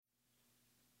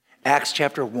Acts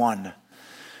chapter 1,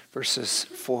 verses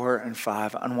 4 and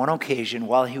 5. On one occasion,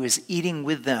 while he was eating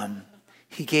with them,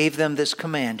 he gave them this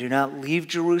command: do not leave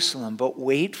Jerusalem, but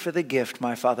wait for the gift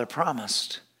my Father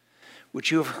promised,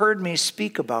 which you have heard me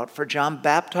speak about. For John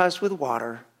baptized with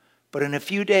water, but in a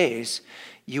few days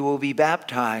you will be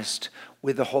baptized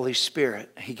with the Holy Spirit.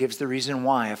 He gives the reason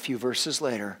why a few verses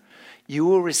later. You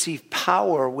will receive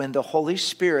power when the Holy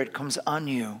Spirit comes on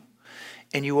you,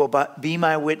 and you will be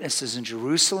my witnesses in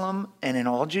Jerusalem and in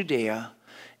all Judea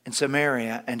and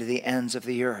Samaria and to the ends of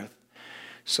the earth.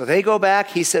 So they go back.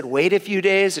 He said, wait a few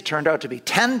days. It turned out to be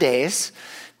 10 days.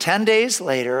 10 days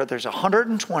later, there's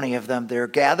 120 of them. They're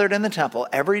gathered in the temple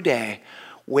every day,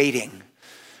 waiting.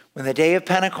 When the day of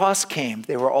Pentecost came,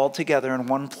 they were all together in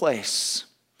one place.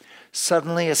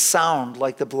 Suddenly a sound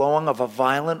like the blowing of a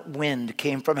violent wind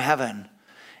came from heaven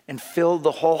and filled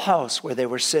the whole house where they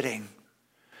were sitting.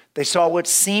 They saw what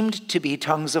seemed to be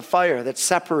tongues of fire that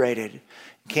separated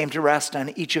and came to rest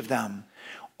on each of them.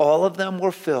 All of them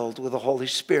were filled with the Holy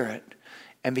Spirit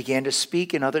and began to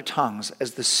speak in other tongues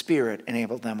as the Spirit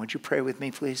enabled them. Would you pray with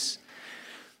me, please?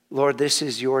 Lord, this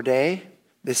is your day.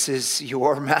 This is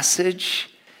your message.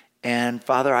 And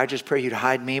Father, I just pray you'd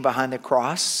hide me behind the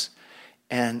cross.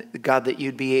 And God, that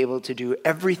you'd be able to do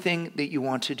everything that you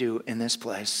want to do in this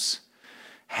place.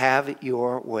 Have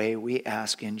your way, we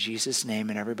ask in Jesus' name.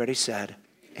 And everybody said,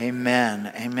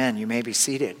 amen. Amen. You may be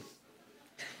seated.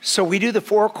 So we do the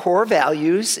 4 core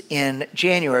values in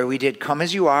January. We did come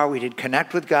as you are. We did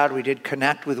connect with God. We did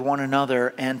connect with one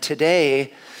another. And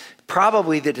today,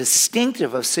 probably the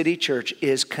distinctive of City Church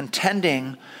is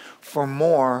contending for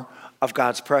more of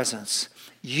God's presence.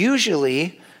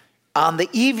 Usually, on the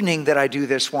evening that I do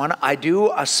this one, I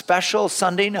do a special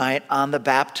Sunday night on the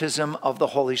baptism of the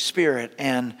Holy Spirit.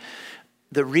 And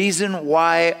the reason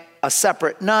why a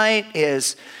separate night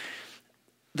is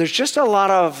there's just a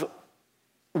lot of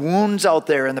wounds out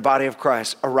there in the body of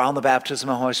Christ around the baptism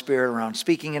of the Holy Spirit, around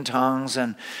speaking in tongues,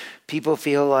 and people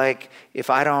feel like if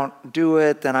I don't do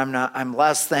it, then I'm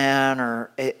less than,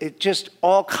 or it just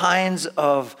all kinds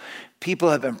of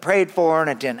people have been prayed for and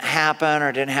it didn't happen, or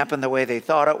it didn't happen the way they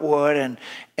thought it would.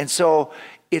 And so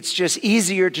it's just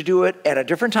easier to do it at a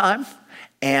different time.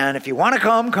 And if you want to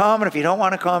come, come. And if you don't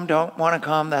want to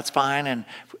come, that's fine. And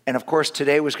of course,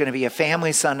 today was going to be a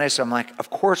family Sunday. So I'm like, of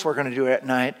course we're going to do it at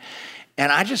night.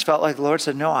 And I just felt like the Lord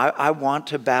said, no, I want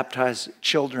to baptize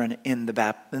children in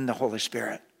the Holy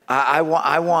Spirit. I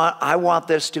want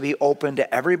this to be open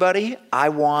to everybody. I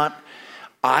want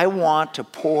to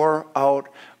pour out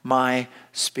my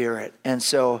Spirit. And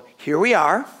so here we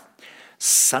are,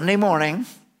 Sunday morning,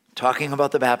 talking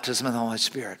about the baptism of the Holy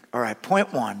Spirit. All right,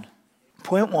 point one.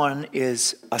 Point one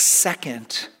is a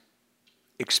second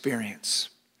experience.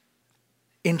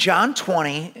 In John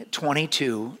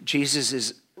 20:22, Jesus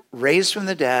is raised from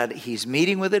the dead. He's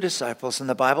meeting with the disciples, and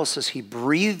the Bible says he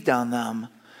breathed on them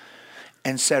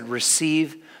and said,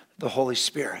 receive the Holy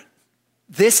Spirit.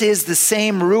 This is the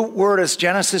same root word as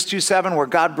Genesis 2:7, where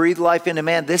God breathed life into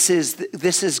man. This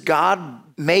is God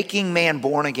making man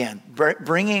born again,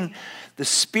 bringing the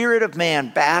spirit of man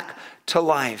back to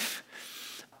life.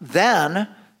 Then,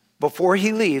 before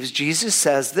he leaves, Jesus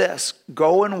says this: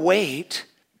 go and wait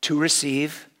to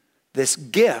receive this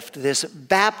gift, this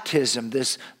baptism.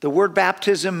 The word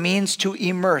baptism means to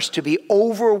immerse, to be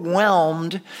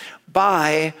overwhelmed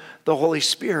by the Holy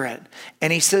Spirit.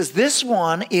 And he says this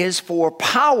one is for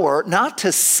power, not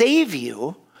to save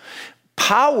you,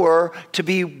 power to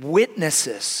be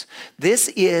witnesses. This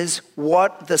is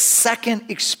what the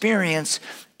second experience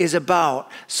is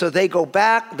about. So they go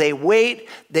back, they wait,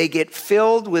 they get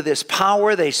filled with this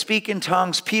power, they speak in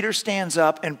tongues. Peter stands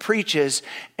up and preaches,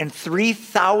 and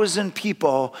 3,000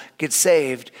 people get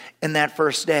saved in that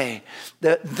first day.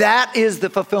 That is the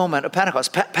fulfillment of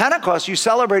Pentecost. Pentecost, you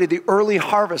celebrated the early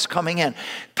harvest coming in.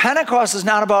 Pentecost is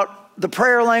not about the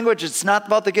prayer language. It's not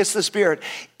about the gifts of the Spirit.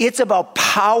 It's about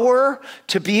power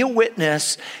to be a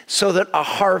witness so that a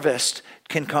harvest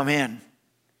can come in.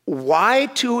 Why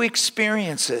 2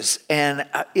 experiences? And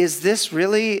is this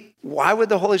really, why would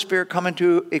the Holy Spirit come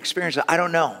into experiences? I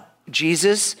don't know.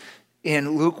 Jesus,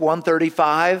 in Luke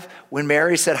 1:35, when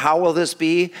Mary said, how will this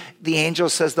be? The angel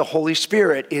says the Holy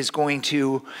Spirit is going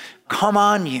to come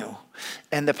on you,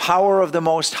 and the power of the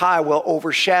Most High will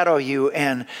overshadow you.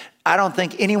 And I don't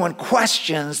think anyone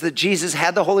questions that Jesus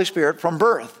had the Holy Spirit from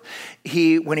birth.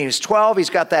 When he was 12, he's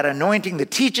got that anointing that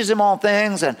teaches him all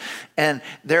things, and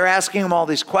they're asking him all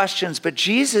these questions. But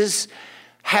Jesus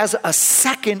has a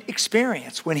second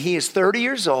experience. When he is 30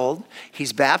 years old,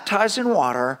 he's baptized in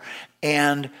water,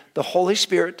 and the Holy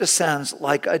Spirit descends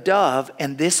like a dove,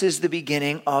 and this is the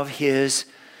beginning of his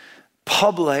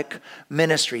public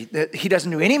ministry. He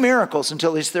doesn't do any miracles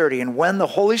until he's 30. And when the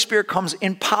Holy Spirit comes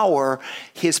in power,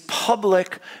 his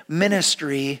public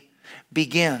ministry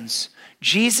begins.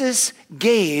 Jesus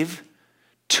gave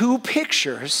two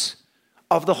pictures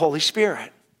of the Holy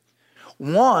Spirit.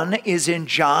 One is in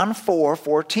John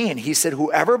 4:14. He said,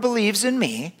 whoever believes in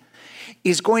me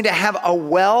is going to have a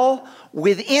well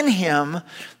within him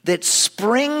that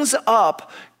springs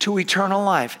up to eternal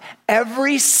life.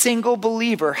 Every single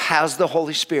believer has the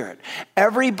Holy Spirit.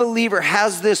 Every believer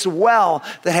has this well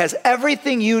that has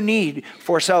everything you need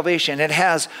for salvation. It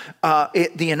has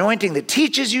the anointing that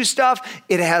teaches you stuff.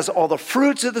 It has all the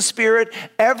fruits of the Spirit.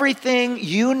 Everything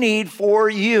you need for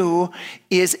you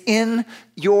is in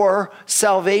your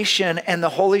salvation, and the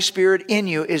Holy Spirit in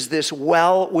you is this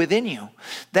well within you.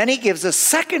 Then he gives a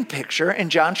second picture in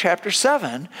John chapter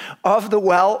 7 of the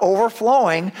well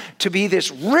overflowing to be this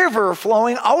river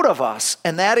flowing out of us.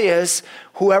 And that is,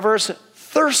 whoever's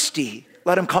thirsty,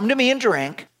 let him come to me and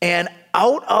drink, and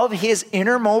out of his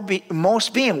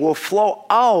innermost being will flow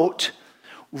out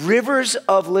rivers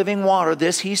of living water.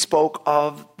 This he spoke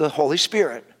of the Holy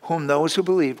Spirit, whom those who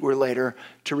believed were later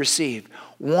to receive.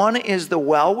 One is the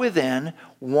well within,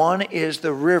 one is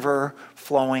the river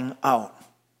flowing out.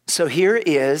 So here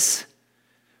is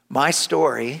my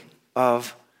story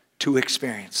of two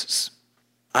experiences.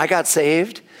 I got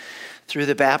saved through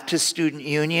the Baptist Student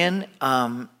Union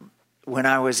when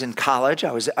I was in college.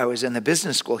 I was in the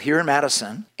business school here in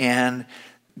Madison and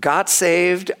got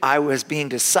saved. I was being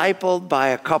discipled by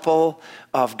a couple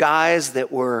of guys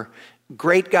that were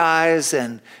great guys,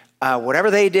 and whatever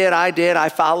they did, I did. I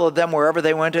followed them wherever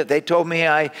they went. They told me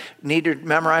I needed to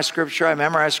memorize Scripture. I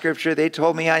memorized Scripture. They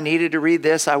told me I needed to read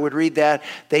this. I would read that.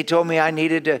 They told me I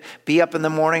needed to be up in the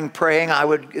morning praying.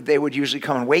 They would usually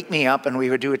come and wake me up, and we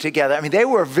would do it together. I mean, they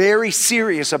were very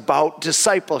serious about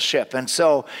discipleship. And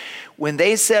so when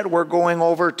they said we're going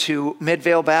over to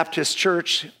Midvale Baptist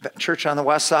Church on the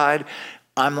west side,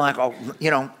 I'm like, oh,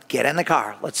 get in the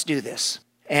car. Let's do this.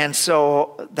 And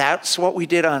so that's what we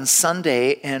did on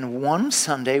Sunday. And one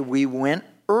Sunday we went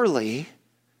early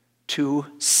to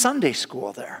Sunday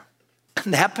school there.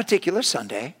 And that particular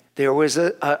Sunday, there was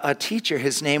a teacher.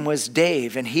 His name was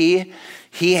Dave. And he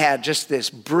had just this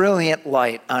brilliant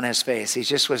light on his face. He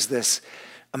just was this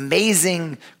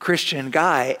amazing Christian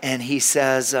guy. And he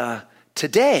says,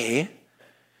 today,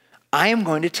 I am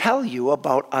going to tell you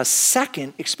about a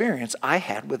second experience I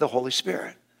had with the Holy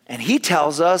Spirit. And he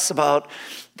tells us about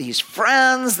these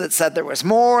friends that said there was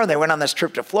more, and they went on this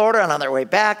trip to Florida, and on their way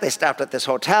back, they stopped at this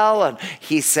hotel, and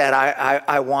he said,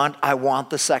 I want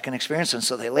the second experience. And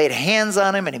so they laid hands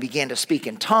on him, and he began to speak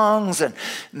in tongues. And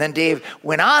then Dave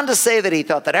went on to say that he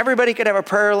thought that everybody could have a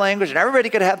prayer language, and everybody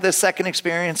could have this second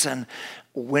experience. And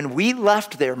when we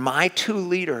left there, my two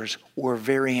leaders were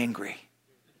very angry.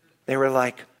 They were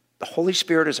like, the Holy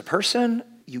Spirit is a person.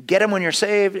 You get him when you're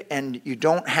saved, and you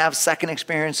don't have second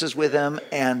experiences with him,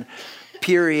 and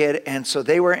period. And so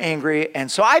they were angry,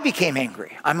 and so I became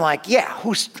angry. I'm like, yeah,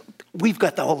 we've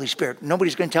got the Holy Spirit.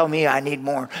 Nobody's going to tell me I need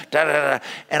more. Da, da, da.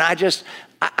 And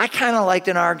I kind of liked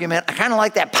an argument. I kind of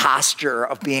like that posture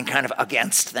of being kind of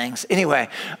against things. Anyway,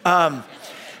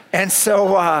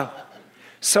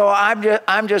 So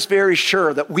I'm just very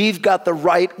sure that we've got the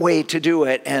right way to do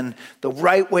it and the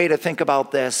right way to think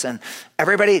about this. And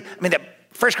everybody,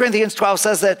 1 Corinthians 12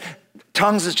 says that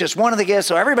tongues is just one of the gifts,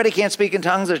 so everybody can't speak in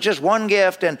tongues. There's just one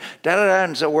gift, and da-da-da.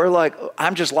 And so we're like,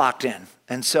 I'm just locked in.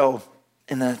 And so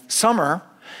in the summer,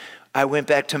 I went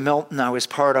back to Milton. I was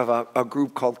part of a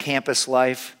group called Campus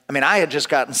Life. I had just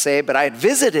gotten saved, but I had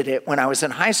visited it when I was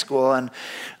in high school. And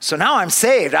so now I'm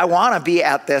saved. I want to be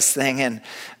at this thing. And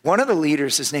one of the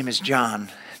leaders, his name is John,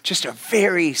 just a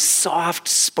very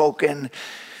soft-spoken,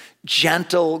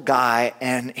 gentle guy.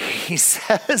 And he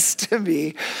says to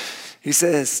me,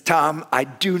 Tom, I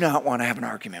do not want to have an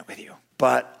argument with you,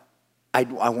 but I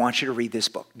want you to read this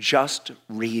book. Just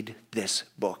read this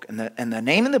book. And the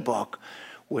name of the book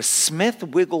was Smith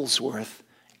Wigglesworth,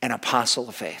 An Apostle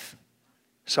of Faith.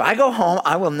 So I go home.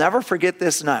 I will never forget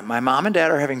this night. My mom and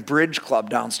dad are having bridge club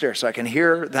downstairs, so I can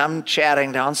hear them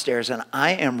chatting downstairs. And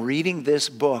I am reading this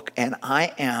book, and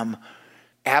I am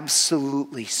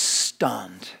absolutely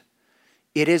stunned.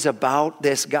 It is about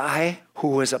this guy who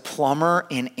was a plumber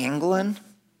in England.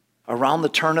 Around the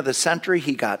turn of the century,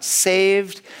 he got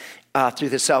saved through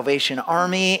the Salvation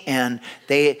Army, and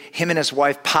him and his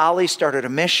wife Polly started a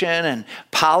mission, and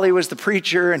Polly was the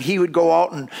preacher, and he would go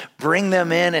out and bring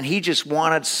them in, and he just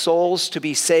wanted souls to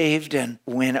be saved. And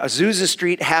when Azusa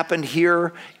Street happened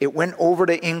here, it went over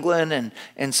to England,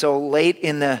 and so late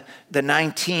in the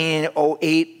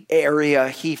 1908 area,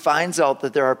 he finds out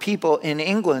that there are people in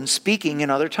England speaking in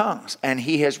other tongues. And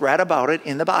he has read about it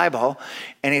in the Bible.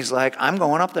 And he's like, I'm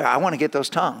going up there. I want to get those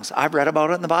tongues. I've read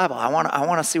about it in the Bible. I want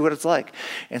to see what it's like.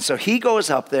 And so he goes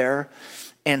up there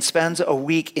and spends a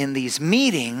week in these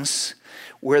meetings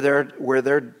where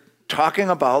they're talking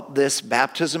about this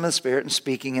baptism of the Spirit and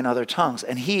speaking in other tongues.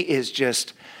 And he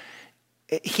is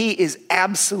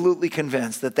absolutely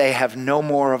convinced that they have no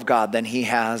more of God than he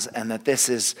has, and that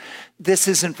this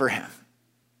isn't for him.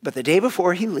 But the day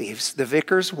before he leaves, the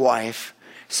vicar's wife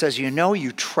says,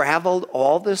 you traveled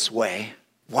all this way.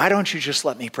 Why don't you just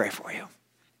let me pray for you?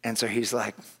 And so he's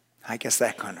like, I guess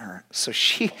that couldn't hurt. So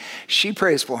she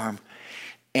prays for him,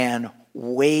 and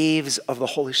waves of the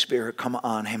Holy Spirit come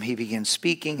on him. He begins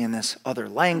speaking in this other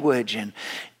language,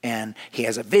 and he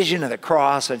has a vision of the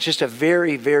cross. It's just a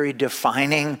very, very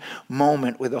defining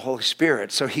moment with the Holy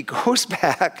Spirit. So he goes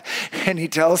back and he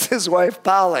tells his wife,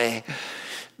 Polly,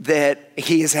 that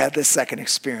he has had this second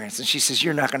experience. And she says,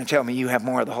 you're not going to tell me you have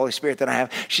more of the Holy Spirit than I have.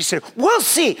 She said, we'll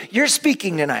see. You're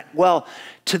speaking tonight. Well,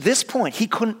 to this point, he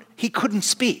couldn't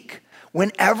speak.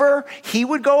 Whenever he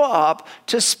would go up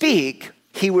to speak,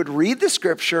 he would read the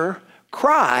scripture,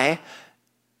 cry,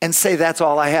 and say, that's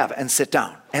all I have, and sit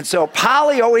down. And so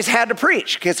Polly always had to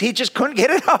preach because he just couldn't get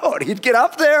it out. He'd get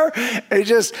up there and he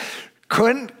just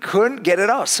couldn't get it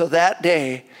out. So that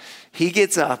day, he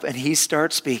gets up and he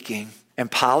starts speaking,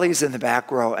 and Polly's in the back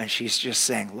row, and she's just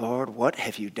saying, Lord, what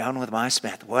have you done with my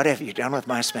Smith? What have you done with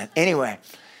my Smith? Anyway,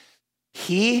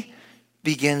 he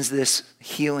begins this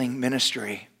healing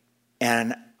ministry,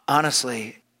 and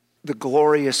honestly, the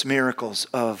glorious miracles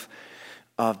of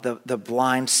the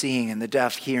blind seeing and the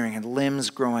deaf hearing and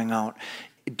limbs growing out.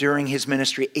 During his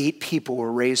ministry, 8 people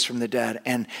were raised from the dead,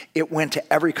 and it went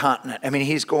to every continent. I mean,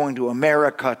 he's going to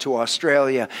America, to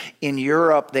Australia. In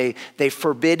Europe, they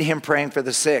forbid him praying for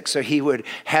the sick, so he would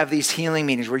have these healing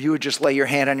meetings where you would just lay your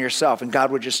hand on yourself, and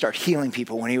God would just start healing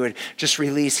people when he would just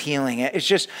release healing.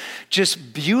 It's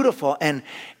just beautiful, and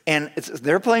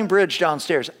they're playing bridge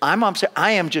downstairs. I'm upstairs.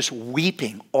 I am just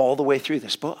weeping all the way through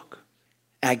this book.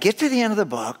 And I get to the end of the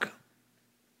book,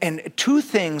 and 2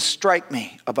 things strike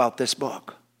me about this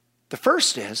book. The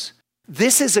first is,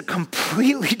 this is a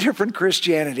completely different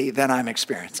Christianity than I'm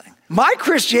experiencing. My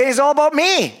Christianity is all about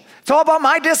me. It's all about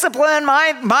my discipline,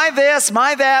 my this,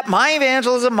 my that, my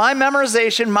evangelism, my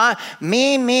memorization, my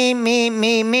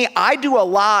me. I do a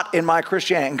lot in my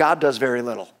Christianity, and God does very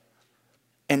little.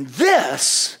 And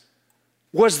this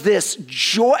was this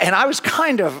joy, and I was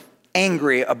kind of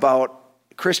angry about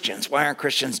Christians. Why aren't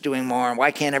Christians doing more? And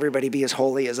why can't everybody be as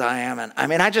holy as I am? And I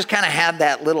mean, I just kind of had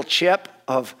that little chip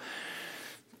of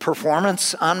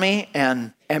performance on me.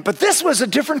 But this was a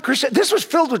different Christian. This was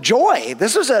filled with joy.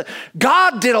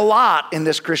 God did a lot in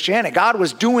this Christianity. God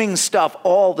was doing stuff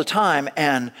all the time.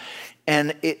 And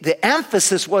the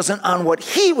emphasis wasn't on what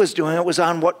he was doing. It was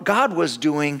on what God was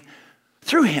doing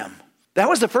through him. That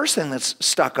was the first thing that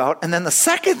stuck out. And then the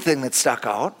second thing that stuck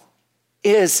out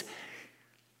is,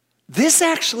 this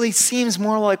actually seems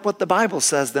more like what the Bible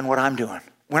says than what I'm doing.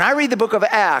 When I read the book of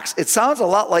Acts, it sounds a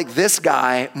lot like this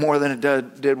guy more than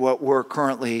it did what we're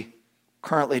currently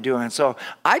doing. So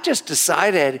I just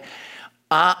decided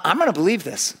I'm going to believe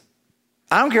this.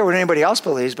 I don't care what anybody else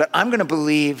believes, but I'm going to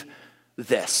believe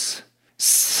this.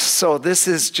 So this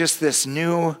is just this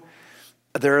new,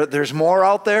 there's more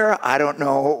out there. I don't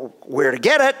know where to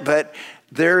get it, but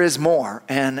there is more.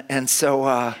 And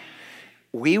so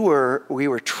we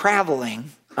were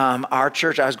traveling. Our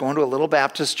church, I was going to a little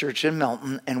Baptist church in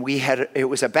Milton, and it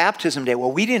was a baptism day.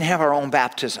 Well, we didn't have our own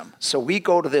baptism. So we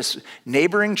go to this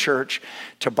neighboring church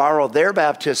to borrow their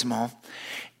baptismal,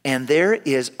 and there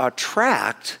is a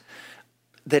tract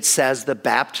that says the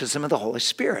baptism of the Holy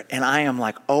Spirit. And I am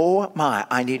like, oh my,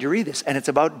 I need to read this. And it's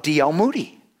about D.L.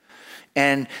 Moody.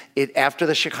 And after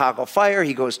the Chicago fire,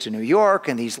 he goes to New York,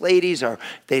 and these ladies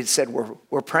they said,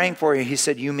 we're praying for you. He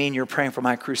said, you mean you're praying for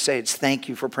my crusades? Thank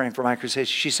you for praying for my crusades.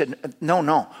 She said,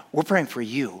 no, we're praying for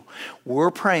you. We're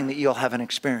praying that you'll have an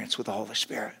experience with the Holy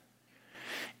Spirit.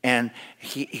 And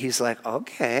he's like,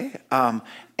 okay. And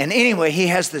anyway, he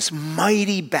has this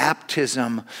mighty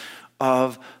baptism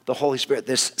of the Holy Spirit,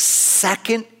 this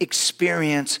second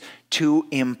experience to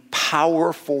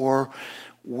empower for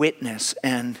witness.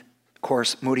 And of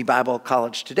course, Moody Bible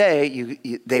College today,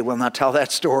 they will not tell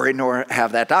that story nor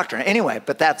have that doctrine. Anyway,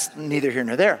 but that's neither here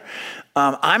nor there.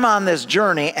 I'm on this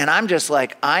journey, and I'm just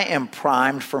like, I am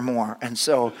primed for more. And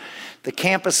so the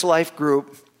Campus Life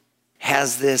group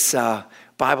has this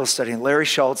Bible study, and Larry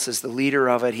Schultz is the leader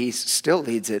of it. He still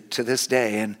leads it to this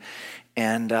day.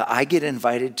 And I get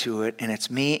invited to it, and it's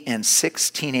me and 6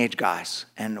 teenage guys.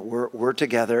 And we're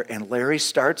together, and Larry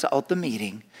starts out the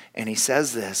meeting, and he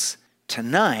says this,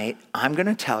 tonight, I'm going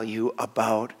to tell you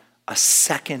about a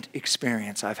second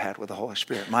experience I've had with the Holy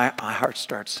Spirit. My heart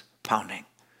starts pounding.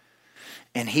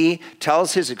 And he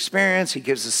tells his experience. He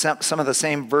gives us some of the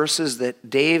same verses that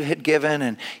Dave had given,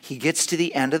 and he gets to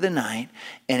the end of the night,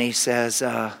 and he says,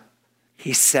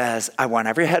 I want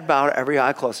every head bowed, every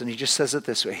eye closed. And he just says it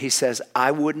this way. He says,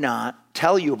 I would not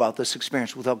tell you about this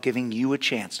experience without giving you a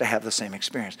chance to have the same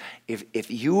experience.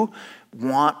 If you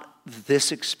want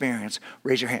this experience,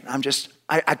 raise your hand.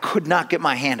 I could not get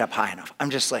my hand up high enough. I'm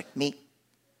just like, me.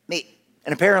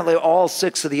 And apparently all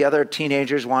 6 of the other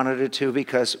teenagers wanted it too,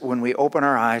 because when we open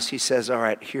our eyes, he says, all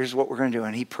right, here's what we're going to do.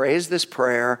 And he prays this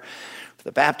prayer for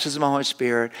the baptism of the Holy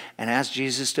Spirit and asks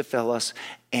Jesus to fill us.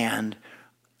 And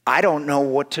I don't know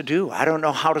what to do. I don't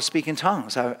know how to speak in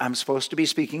tongues. I'm supposed to be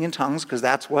speaking in tongues because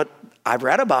that's what I've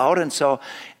read about. And so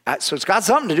it's got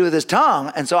something to do with his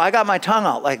tongue. And so I got my tongue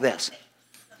out like this.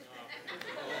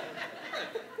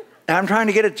 And I'm trying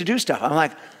to get it to do stuff. I'm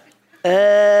like,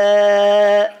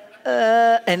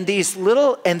 and these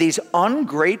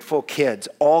ungrateful kids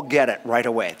all get it right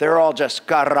away. They're all just,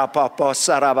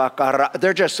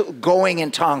 they're just going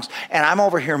in tongues. And I'm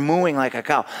over here mooing like a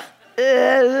cow.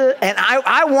 And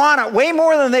I want it way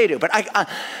more than they do, but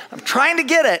I'm trying to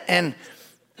get it.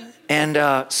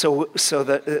 So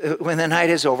when the night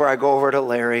is over, I go over to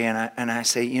Larry and I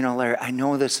say, Larry, I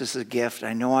know this is a gift.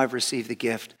 I know I've received the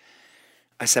gift.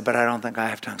 I said, but I don't think I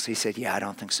have tongues. He said, yeah, I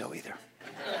don't think so either.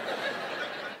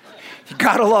 You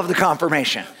gotta love the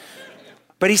confirmation.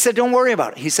 But he said, don't worry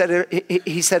about it. He said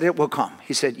it will come.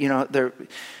 He said,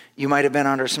 you might have been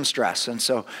under some stress. And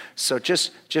so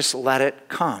just let it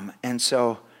come. And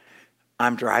so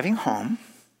I'm driving home.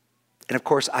 And of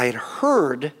course, I had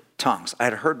heard tongues. I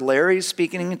had heard Larry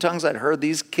speaking in tongues. I'd heard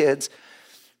these kids,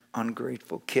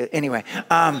 ungrateful kid. Anyway,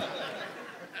 and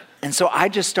so I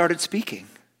just started speaking.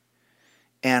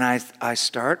 And I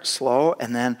start slow,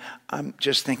 and then I'm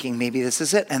just thinking, maybe this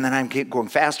is it. And then I'm going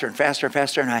faster and faster and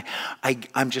faster, and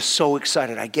I'm just so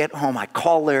excited. I get home, I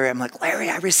call Larry. I'm like,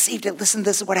 Larry, I received it. Listen,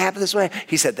 this is what happened this way.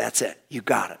 He said, that's it. You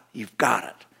got it. You've got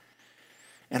it.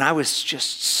 And I was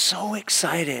just so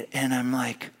excited, and I'm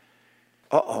like,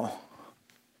 uh-oh.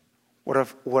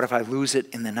 What if I lose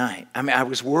it in the night? I mean, I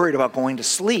was worried about going to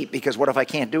sleep, because what if I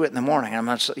can't do it in the morning? I'm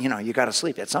not, you got to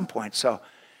sleep at some point. So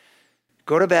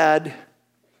go to bed.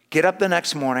 Get up the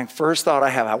next morning, first thought I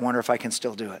have, I wonder if I can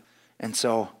still do it. And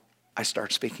so I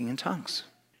start speaking in tongues.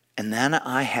 And then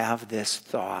I have this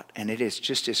thought, and it is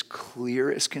just as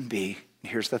clear as can be.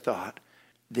 Here's the thought.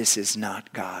 This is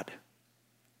not God.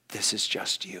 This is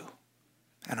just you.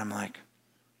 And I'm like,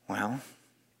 well,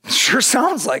 it sure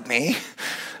sounds like me.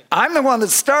 I'm the one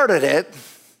that started it.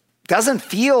 Doesn't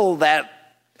feel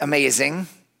that amazing.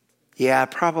 Yeah,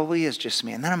 it probably is just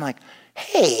me. And then I'm like,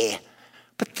 hey,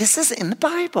 but this is in the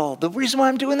Bible. The reason why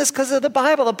I'm doing this is because of the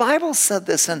Bible. The Bible said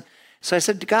this. And so I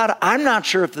said to God, I'm not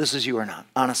sure if this is you or not,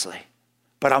 honestly.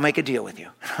 But I'll make a deal with you.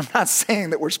 I'm not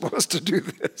saying that we're supposed to do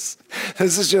this.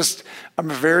 This is just, I'm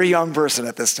a very young person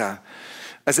at this time.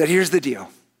 I said, here's the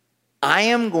deal. I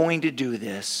am going to do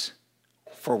this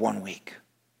for 1 week.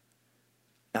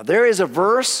 Now there is a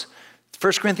verse,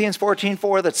 1 Corinthians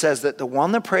 14:4, that says that the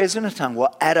one that prays in a tongue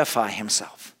will edify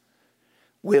himself.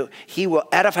 He will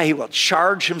edify, he will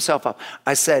charge himself up.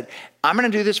 I said, I'm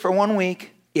going to do this for 1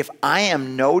 week. If I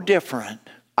am no different,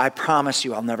 I promise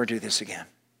you I'll never do this again.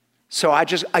 So I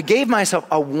gave myself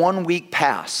a 1 week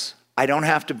pass. I don't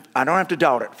have to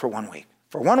doubt it for 1 week.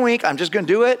 For 1 week, I'm just going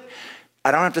to do it. I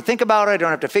don't have to think about it. I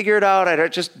don't have to figure it out. I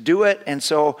don't just do it. And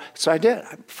so I did.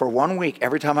 For 1 week,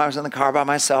 every time I was in the car by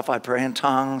myself, I'd pray in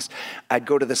tongues. I'd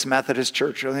go to this Methodist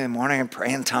church early in the morning and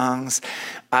pray in tongues.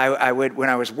 I would, when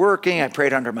I was working, I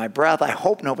prayed under my breath. I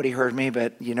hope nobody heard me,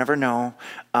 but you never know.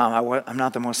 I'm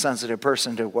not the most sensitive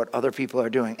person to what other people are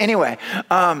doing. Anyway,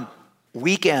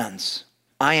 weekends.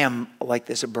 I am like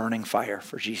this, a burning fire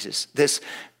for Jesus.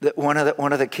 One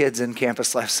of the kids in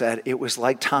Campus Life said it was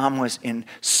like Tom was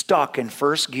stuck in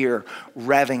first gear,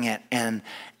 revving it, and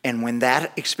when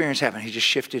that experience happened, he just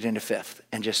shifted into fifth,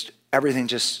 and everything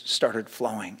just started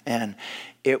flowing, and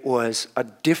it was a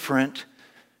different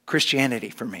Christianity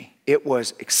for me. It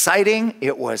was exciting.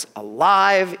 It was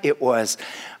alive.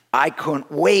 I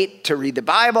couldn't wait to read the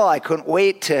Bible. I couldn't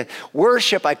wait to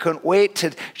worship. I couldn't wait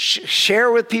to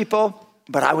share with people.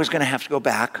 But I was going to have to go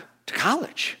back to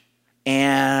college.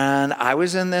 And I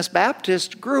was in this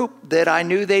Baptist group that I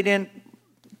knew they didn't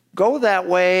go that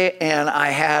way. And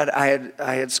I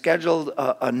had scheduled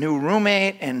a new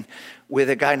roommate, and with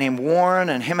a guy named Warren,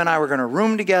 and him and I were going to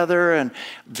room together, and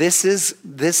this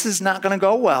is not going to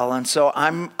go well. And so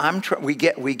we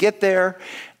get there,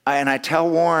 and I tell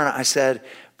Warren, I said,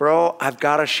 bro, I've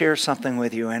got to share something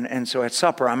with you. And so at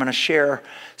supper, I'm going to share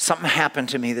something happened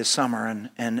to me this summer.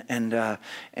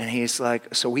 And he's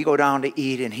like, so we go down to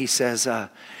eat, and he says, I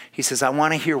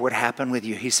want to hear what happened with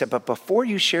you. He said, but before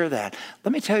you share that,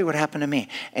 let me tell you what happened to me.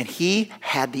 And he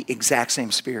had the exact same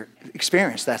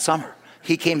experience that summer.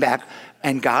 He came back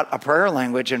and got a prayer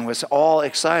language and was all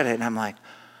excited. And I'm like,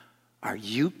 are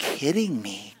you kidding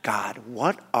me, God?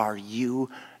 What are you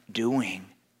doing?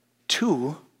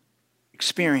 2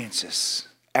 experiences.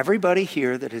 Everybody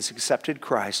here that has accepted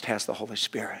Christ has the Holy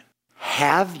Spirit.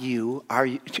 Are you,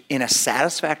 in a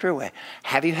satisfactory way,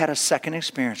 have you had a second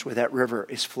experience where that river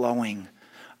is flowing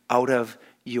out of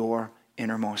your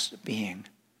innermost being?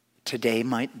 Today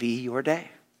might be your day.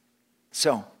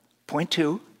 So, point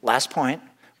 2, last point,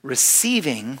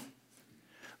 receiving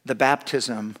the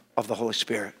baptism of the Holy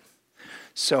Spirit.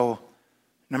 So,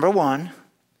 number 1,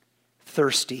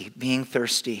 being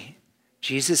thirsty.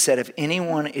 Jesus said, if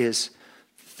anyone is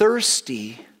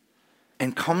thirsty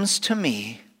and comes to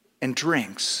me and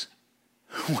drinks,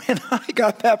 when I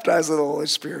got baptized with the Holy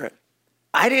Spirit,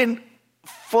 I didn't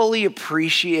fully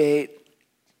appreciate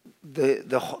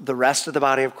the rest of the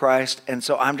body of Christ. And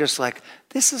so I'm just like,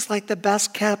 this is like the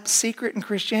best kept secret in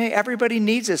Christianity. Everybody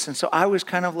needs this. And so I was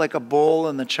kind of like a bull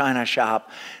in the china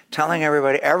shop, telling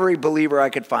everybody, every believer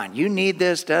I could find, you need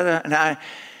this, and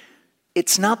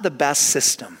it's not the best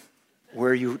system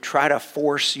where you try to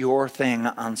force your thing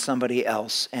on somebody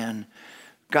else. And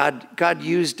God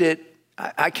used it.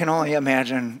 I can only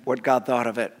imagine what God thought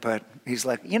of it, but he's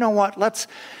like, you know what, let's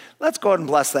go ahead and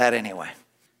bless that anyway.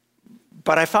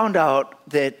 But I found out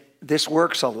that this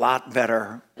works a lot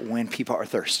better when people are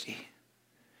thirsty.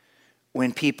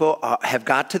 When people have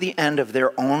got to the end of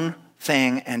their own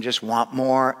thing and just want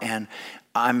more, and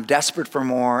I'm desperate for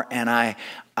more, and I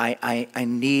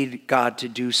need God to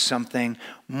do something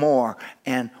more.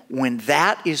 And when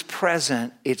that is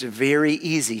present, it's very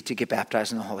easy to get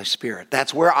baptized in the Holy Spirit.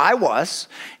 That's where I was.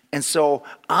 And so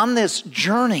on this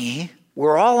journey,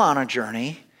 we're all on a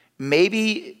journey.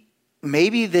 Maybe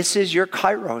this is your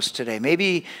kairos today.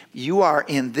 Maybe you are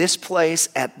in this place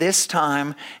at this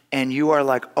time and you are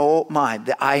like, oh my,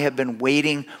 I have been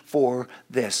waiting for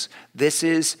this. This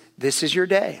is your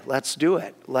day. Let's do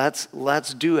it.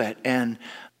 Let's do it. And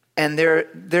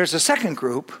there's a second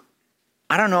group.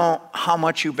 I don't know how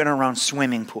much you've been around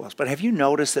swimming pools, but have you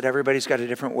noticed that everybody's got a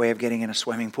different way of getting in a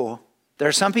swimming pool? There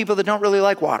are some people that don't really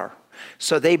like water.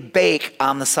 So they bake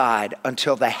on the side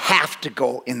until they have to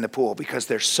go in the pool because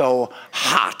they're so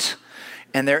hot.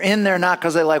 And they're in there not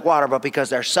because they like water, but because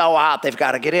they're so hot, they've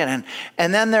got to get in.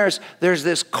 And then there's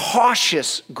this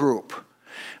cautious group.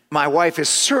 My wife is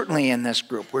certainly in this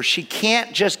group where she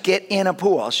can't just get in a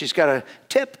pool. She's got to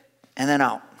tip and then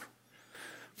out.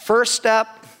 First step,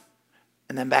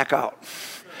 and then back out.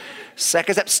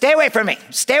 Second step, stay away from me.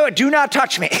 Stay away, do not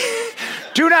touch me.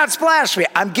 Do not splash me.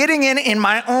 I'm getting in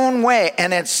my own way.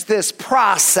 And it's this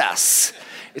process.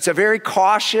 It's a very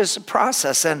cautious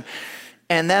process. And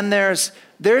then there's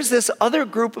this other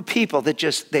group of people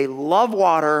that they love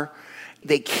water.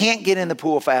 They can't get in the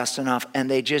pool fast enough. And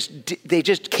they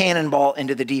just cannonball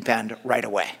into the deep end right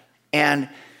away. And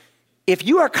if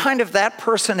you are kind of that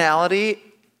personality,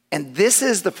 and this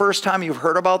is the first time you've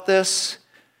heard about this,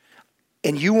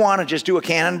 and you want to just do a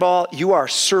cannonball, you are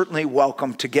certainly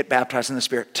welcome to get baptized in the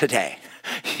Spirit today.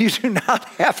 You do not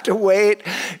have to wait.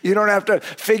 You don't have to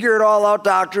figure it all out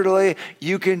doctrinally.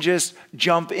 You can just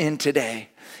jump in today.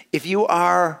 If you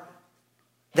are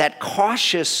that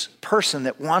cautious person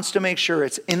that wants to make sure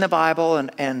it's in the Bible,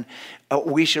 and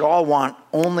we should all want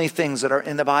only things that are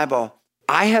in the Bible,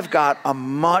 I have got a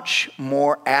much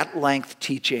more at-length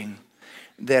teaching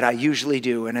that I usually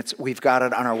do, and we've got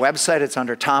it on our website. It's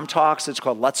under Tom Talks. It's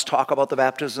called Let's Talk About the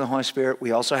Baptism of the Holy Spirit.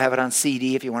 We also have it on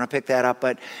CD if you want to pick that up,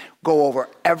 but go over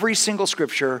every single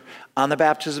scripture on the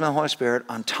baptism of the Holy Spirit,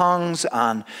 on tongues,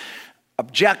 on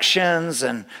objections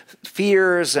and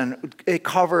fears, and it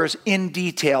covers in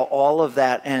detail all of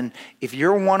that. And if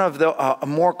you're one of a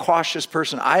more cautious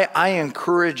person, I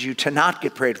encourage you to not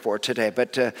get prayed for today,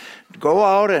 but to go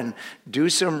out and do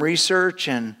some research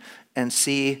and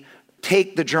see.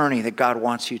 Take the journey that God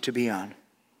wants you to be on.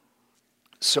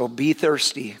 So be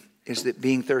thirsty,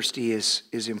 being thirsty is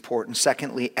important.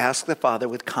 Secondly, ask the Father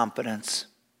with confidence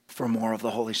for more of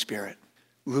the Holy Spirit.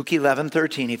 Luke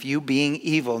 11:13, if you being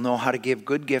evil know how to give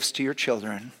good gifts to your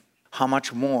children, how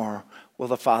much more will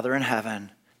the Father in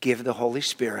heaven give the Holy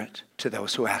Spirit to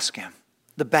those who ask him?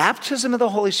 The baptism of the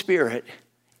Holy Spirit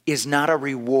is not a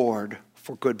reward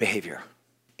for good behavior.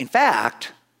 In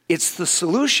fact, it's the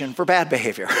solution for bad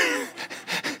behavior.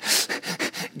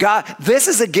 This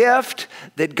is a gift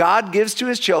that God gives to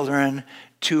his children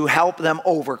to help them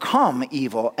overcome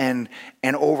evil and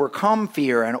overcome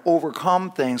fear and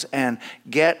overcome things and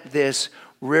get this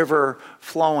river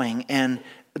flowing. And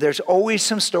there's always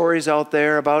some stories out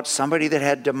there about somebody that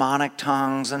had demonic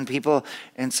tongues and people,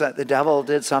 and so the devil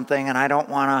did something, and I don't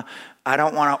want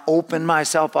to open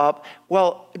myself up.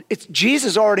 Well,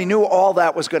 Jesus already knew all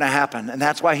that was going to happen. And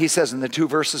that's why he says in the 2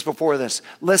 verses before this,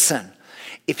 listen,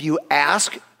 if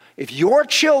your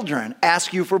children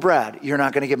ask you for bread, you're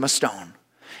not going to give them a stone.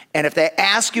 And if they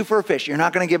ask you for a fish, you're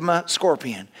not going to give them a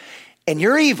scorpion. And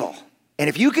you're evil. And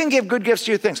if you can give good gifts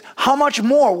to your things, how much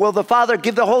more will the Father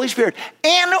give the Holy Spirit,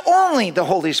 and only the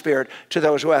Holy Spirit, to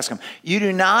those who ask him? You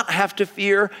do not have to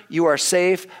fear. You are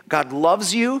safe. God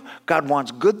loves you. God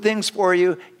wants good things for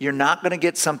you. You're not going to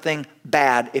get something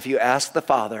bad if you ask the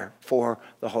Father for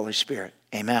the Holy Spirit.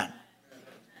 Amen.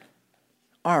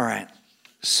 All right.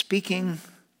 Speaking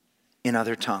in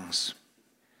other tongues.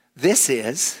 This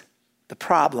is the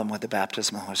problem with the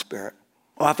baptism of the Holy Spirit.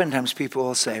 Oftentimes people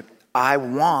will say, I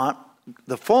want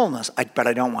the fullness, but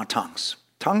I don't want tongues.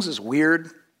 Tongues is weird.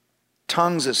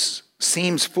 Tongues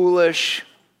seems foolish.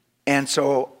 And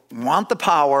so want the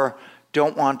power,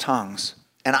 don't want tongues.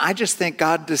 And I just think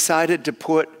God decided to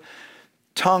put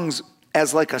tongues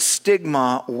as like a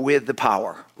stigma with the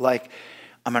power. Like,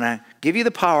 I'm going to give you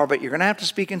the power, but you're going to have to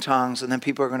speak in tongues, and then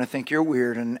people are going to think you're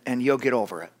weird, and you'll get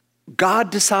over it. God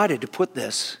decided to put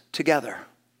this together.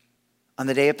 On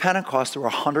the day of Pentecost, there were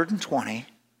 120.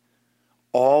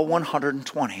 All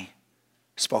 120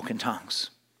 spoke in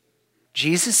tongues.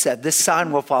 Jesus said, this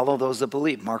sign will follow those that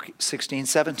believe. Mark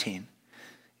 16:17.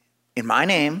 In my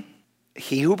name,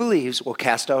 he who believes will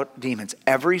cast out demons.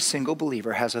 Every single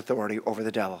believer has authority over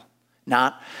the devil.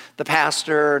 Not the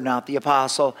pastor, not the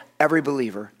apostle. Every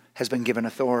believer has been given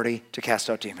authority to cast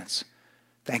out demons.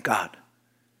 Thank God.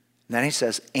 And then he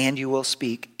says, and you will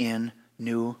speak in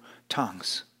new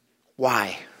tongues.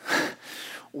 Why?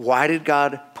 Why did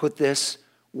God put this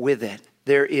with it?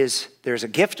 There's a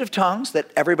gift of tongues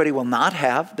that everybody will not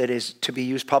have that is to be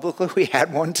used publicly. We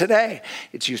had one today.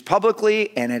 It's used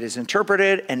publicly and it is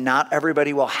interpreted, and not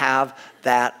everybody will have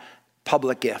that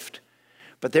public gift.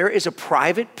 But there is a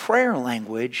private prayer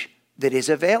language that is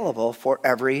available for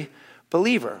every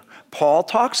believer. Paul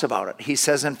talks about it. He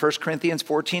says in 1 Corinthians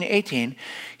 14:18,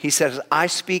 he says, I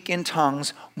speak in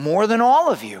tongues more than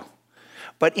all of you.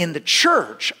 But in the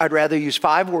church, I'd rather use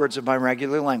 5 words of my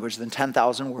regular language than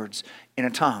 10,000 words in a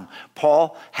tongue.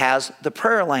 Paul has the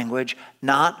prayer language,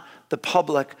 not the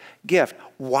public gift.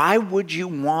 Why would you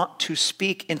want to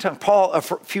speak in tongues? Paul, a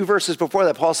few verses before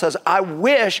that, Paul says, I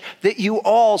wish that you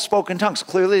all spoke in tongues.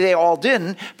 Clearly they all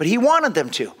didn't, but he wanted them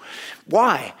to.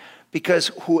 Why? Because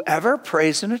whoever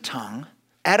prays in a tongue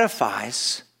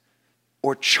edifies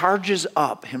or charges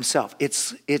up himself.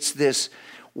 It's this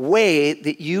way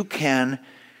that you can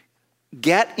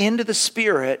get into the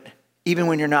Spirit even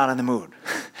when you're not in the mood.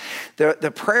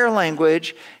 The prayer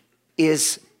language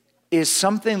is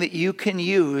something that you can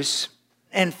use.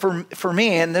 And for me,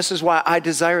 and this is why I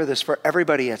desire this for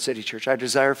everybody at City Church, I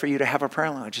desire for you to have a prayer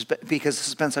language because this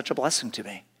has been such a blessing to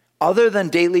me. Other than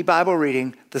daily Bible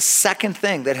reading, the second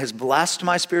thing that has blessed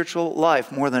my spiritual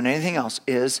life more than anything else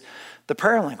is the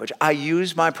prayer language. I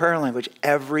use my prayer language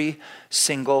every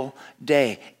single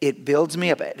day. It builds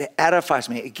me up. It edifies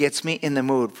me. It gets me in the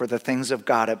mood for the things of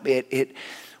God.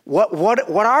 What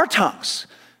are tongues?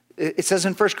 It says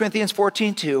in 1 Corinthians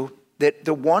 14:2 that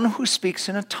the one who speaks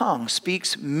in a tongue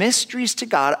speaks mysteries to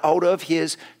God out of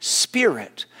his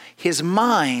spirit. His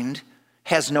mind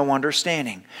has no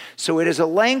understanding. So it is a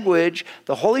language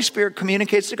the Holy Spirit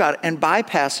communicates to God and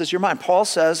bypasses your mind. Paul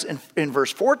says in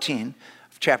verse 14,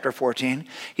 chapter 14,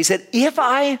 he said, if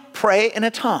I pray in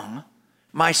a tongue,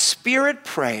 my spirit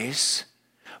prays,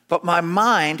 but my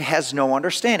mind has no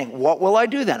understanding. What will I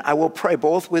do then? I will pray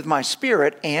both with my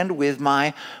spirit and with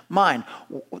my mind.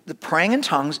 The praying in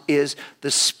tongues is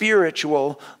the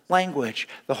spiritual language.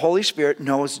 The Holy Spirit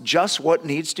knows just what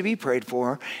needs to be prayed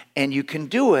for, and you can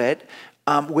do it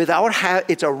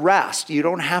it's a rest. You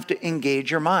don't have to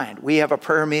engage your mind. We have a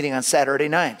prayer meeting on Saturday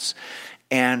nights,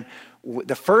 and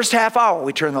the first half hour,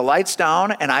 we turn the lights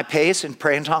down and I pace and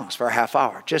pray in tongues for a half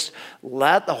hour. Just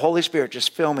let the Holy Spirit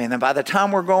just fill me. And then by the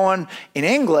time we're going in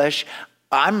English,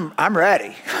 I'm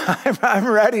ready. I'm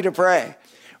ready to pray.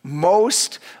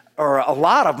 Most or a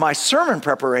lot of my sermon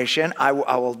preparation, I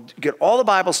will get all the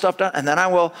Bible stuff done, and then I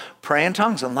will pray in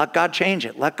tongues and let God change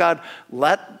it. Let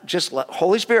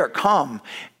Holy Spirit come.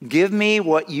 Give me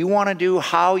what you want to do,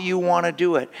 how you want to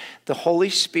do it. The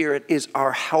Holy Spirit is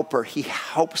our helper. He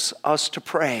helps us to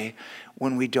pray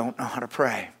when we don't know how to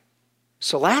pray.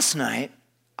 So last night,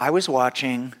 I was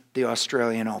watching the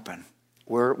Australian Open.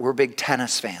 We're big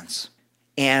tennis fans.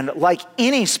 And like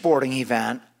any sporting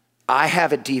event, I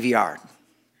have it DVR'd.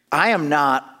 I am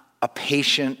not a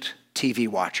patient TV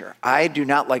watcher. I do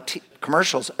not like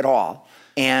commercials at all.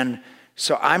 And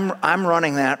so I'm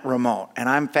running that remote, and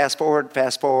I'm fast forward,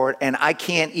 and I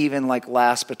can't even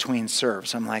last between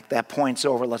serves. I'm like, that point's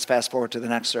over, let's fast forward to the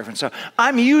next serve. And so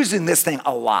I'm using this thing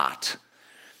a lot.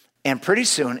 And pretty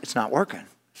soon, it's not working.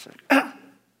 So,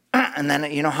 and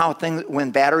then you know how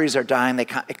when batteries are dying,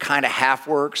 it kind of half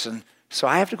works. And so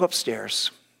I have to go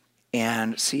upstairs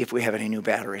and see if we have any new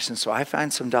batteries. And so I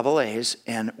find some AA's,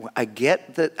 and I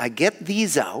get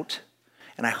these out,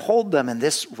 and I hold them in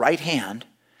this right hand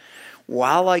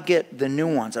while I get the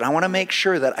new ones. And I want to make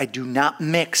sure that I do not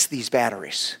mix these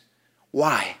batteries.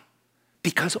 Why?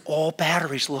 Because all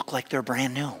batteries look like they're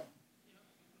brand new.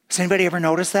 Has anybody ever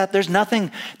noticed that? There's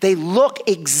nothing, they look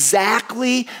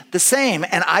exactly the same,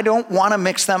 and I don't want to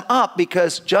mix them up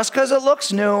because just because it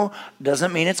looks new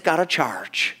doesn't mean it's got a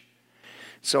charge.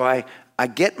 So I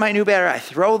get my new battery, I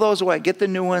throw those away, I get the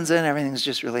new ones in, everything's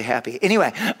just really happy.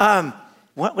 Anyway,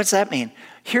 what's that mean?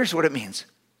 Here's what it means.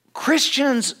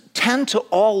 Christians tend to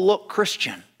all look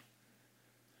Christian,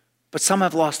 but some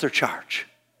have lost their charge.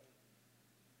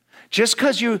 Just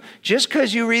because you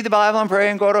read the Bible and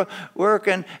pray and go to work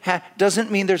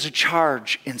doesn't mean there's a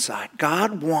charge inside.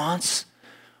 God wants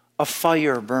a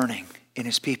fire burning in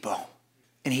his people.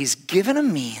 And he's given a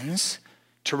means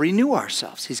to renew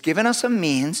ourselves. He's given us a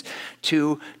means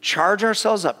to charge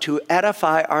ourselves up, to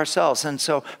edify ourselves. And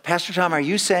so, Pastor Tom, are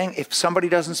you saying if somebody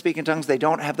doesn't speak in tongues, they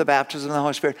don't have the baptism of the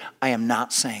Holy Spirit? I am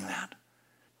not saying that.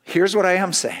 Here's what I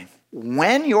am saying.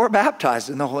 When you're baptized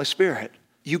in the Holy Spirit,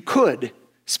 you could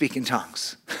speak in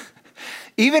tongues,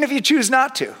 even if you choose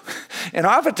not to. And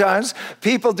oftentimes,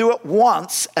 people do it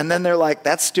once, and then they're like,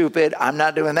 that's stupid, I'm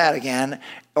not doing that again.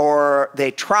 Or they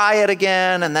try it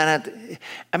again, and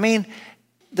then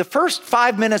the first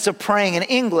 5 minutes of praying in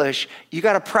English, you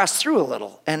got to press through a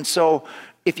little. And so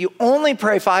if you only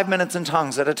pray 5 minutes in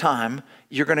tongues at a time,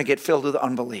 you're going to get filled with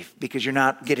unbelief because you're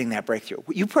not getting that breakthrough.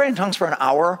 You pray in tongues for an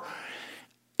hour,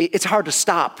 it's hard to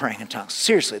stop praying in tongues.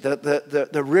 Seriously,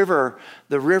 the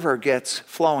river gets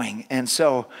flowing. And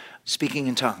so speaking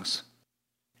in tongues.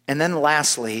 And then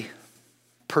lastly,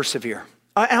 persevere.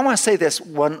 I want to say this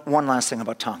one last thing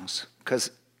about tongues, because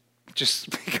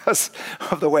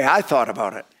of the way I thought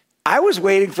about it. I was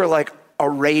waiting for a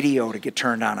radio to get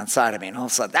turned on inside of me, and all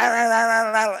of a sudden,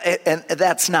 and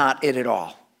that's not it at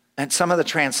all. And some of the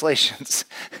translations,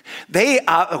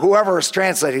 whoever was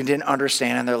translating didn't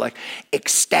understand, and they're like,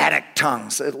 ecstatic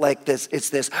tongues, like this, it's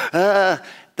this,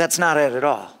 that's not it at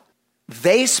all.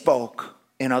 They spoke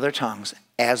in other tongues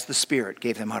as the Spirit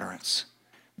gave them utterance.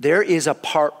 There is a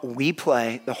part we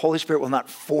play. The Holy Spirit will not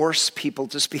force people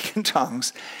to speak in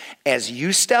tongues. As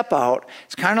you step out,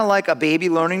 it's kind of like a baby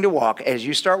learning to walk. As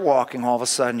you start walking, all of a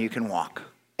sudden you can walk.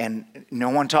 And no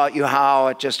one taught you how,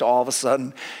 it just all of a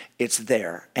sudden it's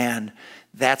there. And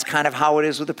that's kind of how it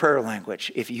is with the prayer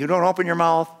language. If you don't open your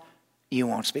mouth, you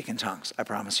won't speak in tongues. I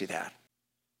promise you that.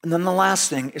 And then the last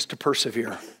thing is to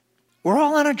persevere. We're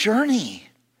all on a journey.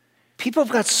 People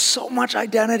have got so much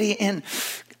identity in,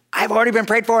 I've already been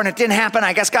prayed for and it didn't happen.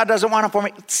 I guess God doesn't want it for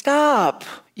me. Stop.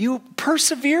 You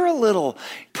persevere a little.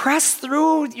 Press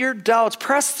through your doubts.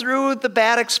 Press through the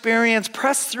bad experience.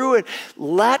 Press through it.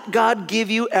 Let God give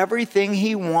you everything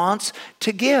he wants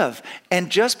to give. And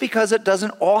just because it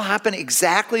doesn't all happen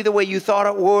exactly the way you thought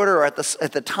it would, or at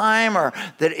the time, or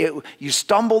that you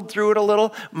stumbled through it a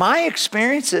little, my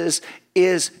experience is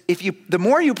the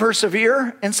more you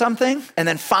persevere in something, and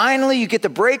then finally you get the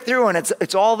breakthrough and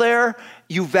it's all there,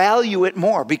 you value it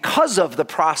more because of the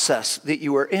process that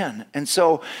you were in. And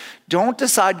so don't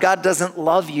decide God doesn't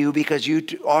love you because you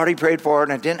already prayed for it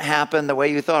and it didn't happen the way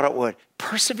you thought it would.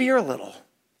 Persevere a little.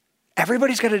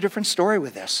 Everybody's got a different story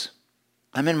with this.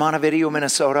 I'm in Montevideo,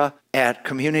 Minnesota at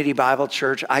Community Bible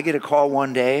Church. I get a call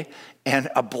one day, and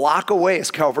a block away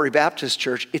is Calvary Baptist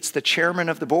Church. It's the chairman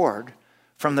of the board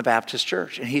from the Baptist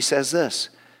church. And he says this.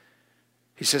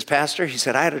 He says, Pastor, he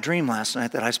said, I had a dream last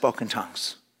night that I spoke in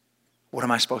tongues. What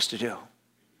am I supposed to do?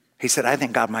 He said, I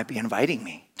think God might be inviting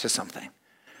me to something.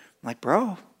 I'm like,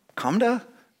 bro, come to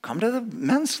the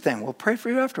men's thing. We'll pray for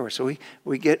you afterwards. So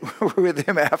we're with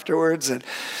him afterwards, and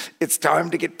it's time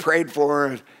to get prayed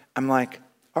for. I'm like,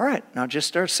 all right, now just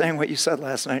start saying what you said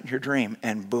last night in your dream.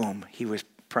 And boom, he was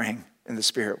praying in the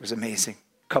Spirit. It was amazing.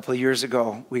 A couple of years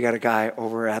ago, we got a guy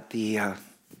over at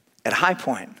at High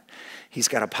Point. He's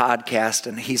got a podcast,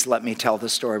 and he's let me tell the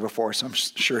story before, so I'm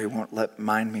sure he won't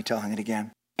mind me telling it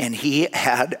again. And he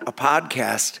had a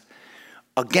podcast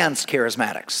against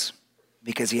charismatics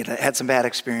because he had some bad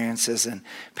experiences. And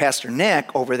Pastor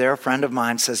Nick over there, a friend of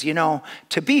mine, says,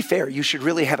 to be fair, you should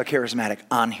really have a charismatic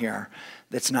on here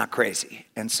that's not crazy.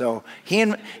 And so he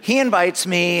invites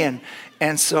me,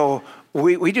 and so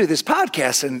we do this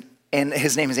podcast, and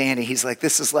his name is Andy. He's like,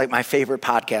 this is like my favorite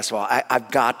podcast. Well, I've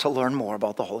got to learn more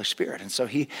about the Holy Spirit. And so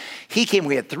he came.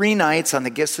 We had 3 nights on the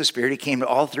gifts of the Spirit. He came to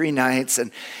all 3 nights,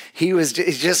 and he's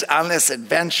just on this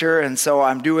adventure. And so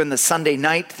I'm doing the Sunday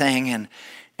night thing, and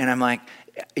I'm like,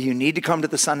 you need to come to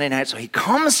the Sunday night. So he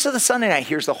comes to the Sunday night,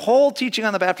 hears the whole teaching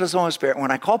on the baptism of the Holy Spirit. And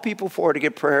when I call people forward to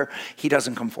get prayer, he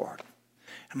doesn't come forward.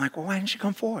 I'm like, well, why didn't you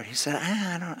come forward? He said,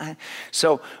 I don't.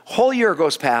 So whole year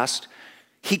goes past.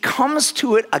 He comes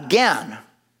to it again.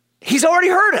 He's already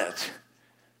heard it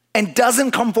and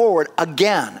doesn't come forward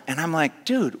again. And I'm like,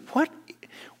 dude, what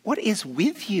is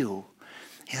with you?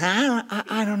 And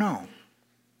I don't know.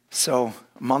 So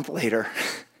a month later,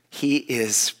 he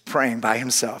is praying by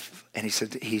himself. And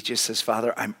he just says,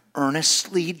 Father, I'm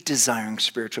earnestly desiring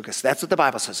spiritual gifts. That's what the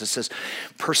Bible says. It says,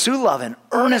 pursue love and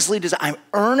earnestly desire. I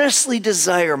earnestly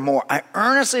desire more. I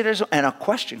earnestly desire. And a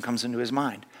question comes into his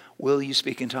mind. Will you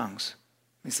speak in tongues?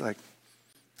 He's like,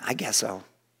 I guess so.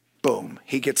 Boom.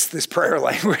 He gets this prayer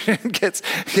language and gets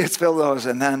filled with those.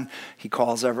 And then he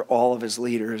calls all of his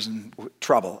leaders in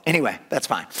trouble. Anyway, that's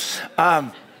fine.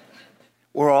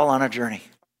 We're all on a journey.